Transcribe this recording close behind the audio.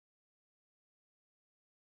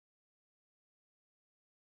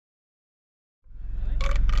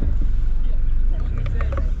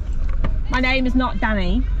My name is not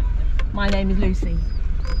Danny. My name is Lucy.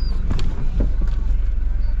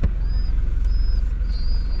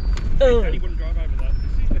 Danny wouldn't drive over that.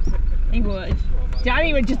 He would.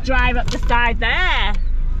 Danny would just drive up the side there.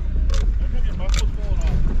 Your muscles falling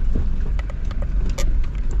off.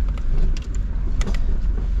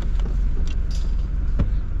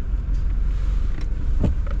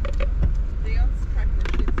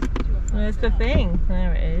 Where's the thing?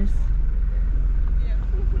 There it is.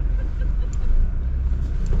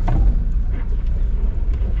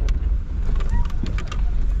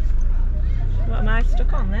 What am I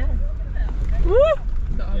stuck on there? Woo!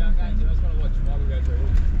 Yeah, I just want to watch while we go through.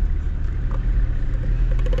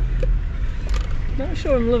 Not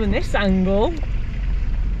sure I'm loving this angle.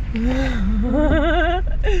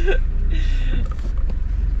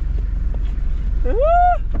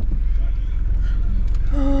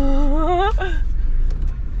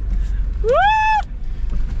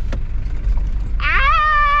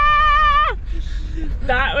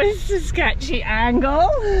 That was a sketchy angle.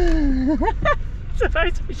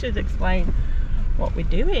 Suppose we should explain what we're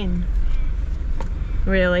doing.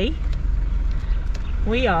 Really,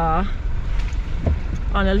 we are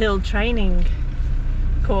on a little training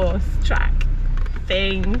course track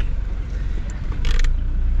thing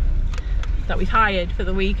that we've hired for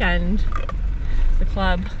the weekend, the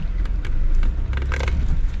club.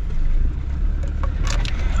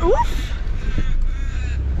 Oof!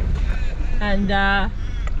 And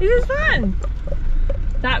this is fun.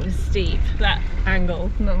 That was steep, that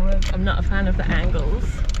angle. No, I'm not a fan of the angles.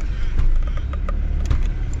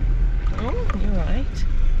 Oh, you're right.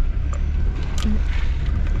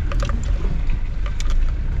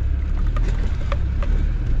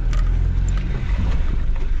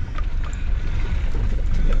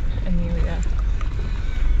 And here we go.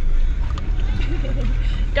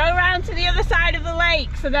 Go around to the other side of the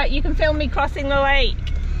lake so that you can film me crossing the lake.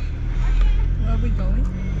 Where are we going?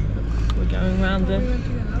 We're going round the... We went to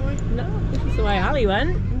go that way? No, this is the way Ali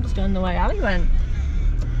went. I'm just going the way Ali went.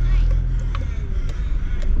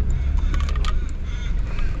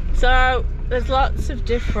 So there's lots of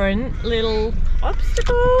different little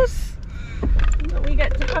obstacles that we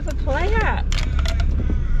get to have a play at.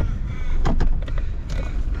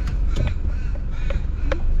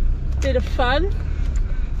 Bit of fun.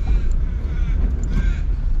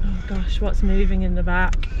 Oh gosh, what's moving in the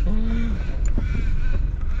back?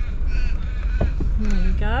 There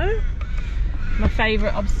we go. My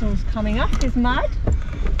favourite obstacles coming up is mud.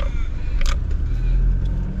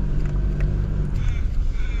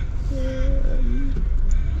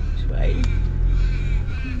 Which way?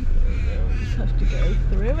 We just have to go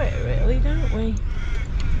through it really, don't we?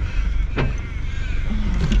 There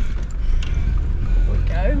we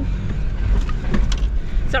go.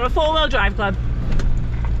 So a four-wheel drive club,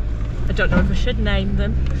 I don't know if I should name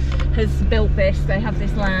them, has built this. They have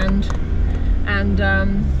this land, and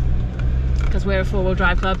because we're a four-wheel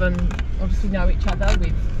drive club and obviously know each other,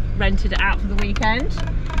 we've rented it out for the weekend,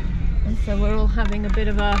 and so we're all having a bit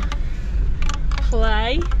of a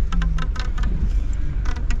play.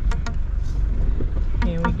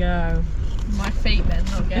 Here we go. My feet then,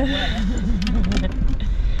 they'll get wet.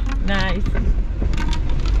 Nice.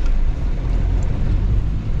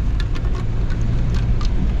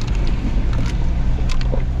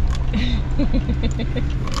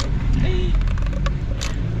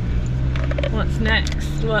 What's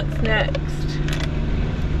next? What's next?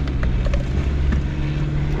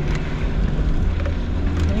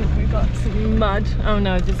 I think we've got some mud. Oh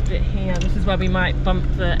no, this bit here. This is where we might bump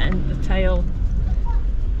the end of the tail.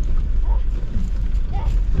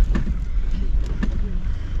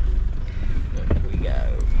 There we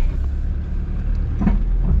go.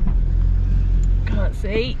 Can't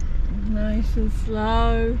see. Nice and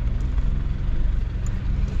slow.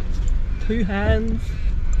 Two hands.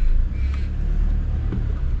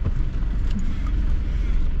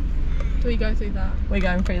 Do we go through that? We're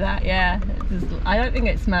going through that, yeah. I don't think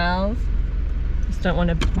it smells. Just don't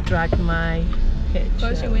want to drag my hitch.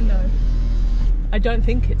 Close your window. I don't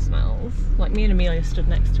think it smells. Like, me and Amelia stood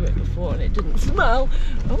next to it before and it didn't smell.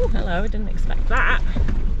 Oh, hello, I didn't expect that.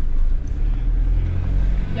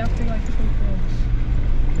 You have to go like full force.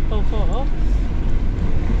 Full force.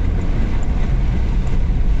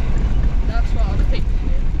 That's what I was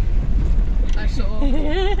picturing.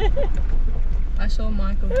 I saw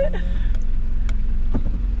Michael doing it.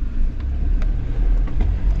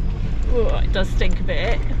 Oh, it does stink a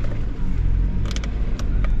bit.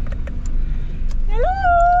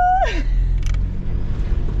 Hello!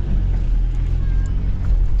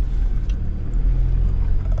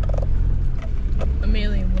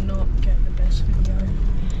 Amelia will not get the best video.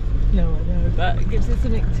 No, I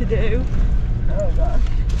do. Oh gosh.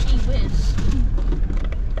 Gee whiz.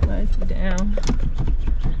 Let's go down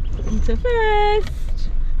into first.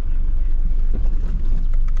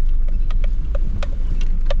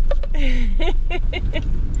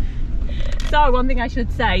 So one thing I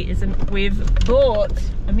should say is we've bought,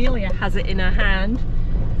 Amelia has it in her hand,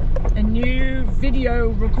 a new video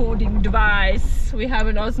recording device. We have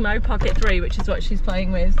an Osmo Pocket 3, which is what she's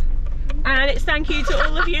playing with. And it's thank you to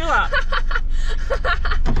all of you lot.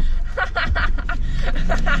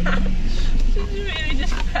 She really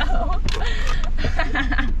just fell.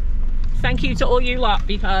 Thank you to all you lot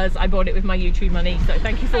because I bought it with my YouTube money. So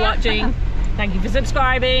thank you for watching. Thank you for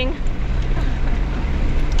subscribing.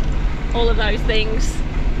 All of those things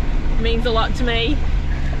means a lot to me.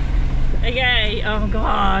 Okay, oh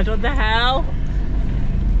god, what the hell?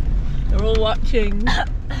 They're all watching.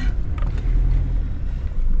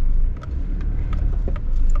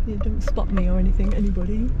 You don't spot me or anything,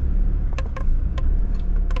 anybody.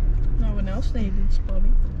 No one else needed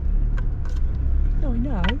spotting. No, I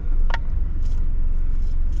know.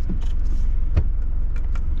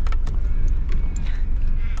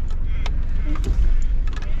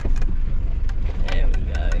 There we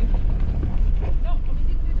go. No, we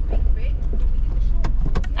didn't do the big bit, but we did the short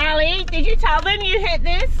bit. Ali, did you tell them you hit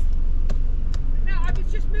this? No, I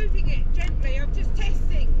was just moving it gently. I'm just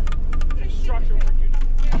testing. Structure work,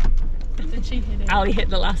 you Did she hit it? Ali hit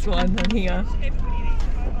the last one on here.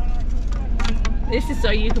 This is so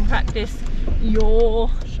you can practice your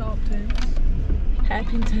Sharp turns.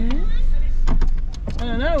 hairpin turns. I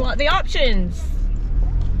don't know, what are the options?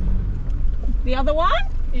 The other one?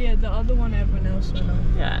 Yeah, the other one everyone else went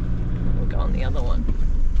on. Yeah, we'll go on the other one.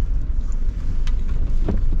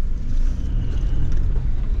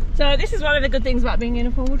 So this is one of the good things about being in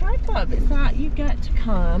a four-wheel drive club, is that you get to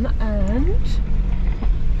come and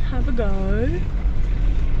have a go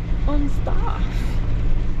on stuff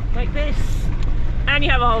like this. And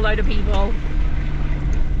you have a whole load of people.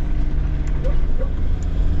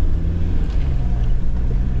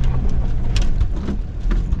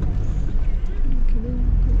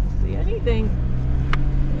 Can't see anything.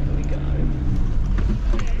 There we go.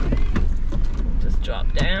 We'll just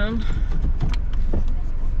drop down.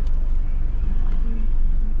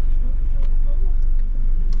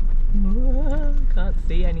 Can't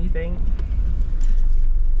see anything.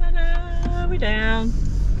 Ta-da! We're down.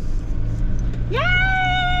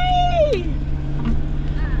 Yay!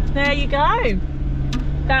 There you go.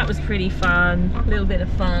 That was pretty fun. A little bit of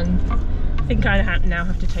fun. I think I now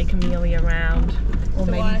have to take Amelia around, or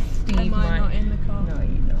Do maybe I? Steve Am I might. not in the car? No,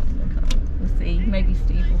 you're not in the car. We'll see. Maybe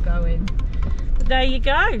Steve will go in. But there you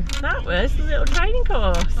go. That was the little training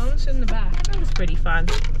course. I want to sit in the back. That was pretty fun.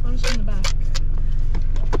 I want to sit in the back.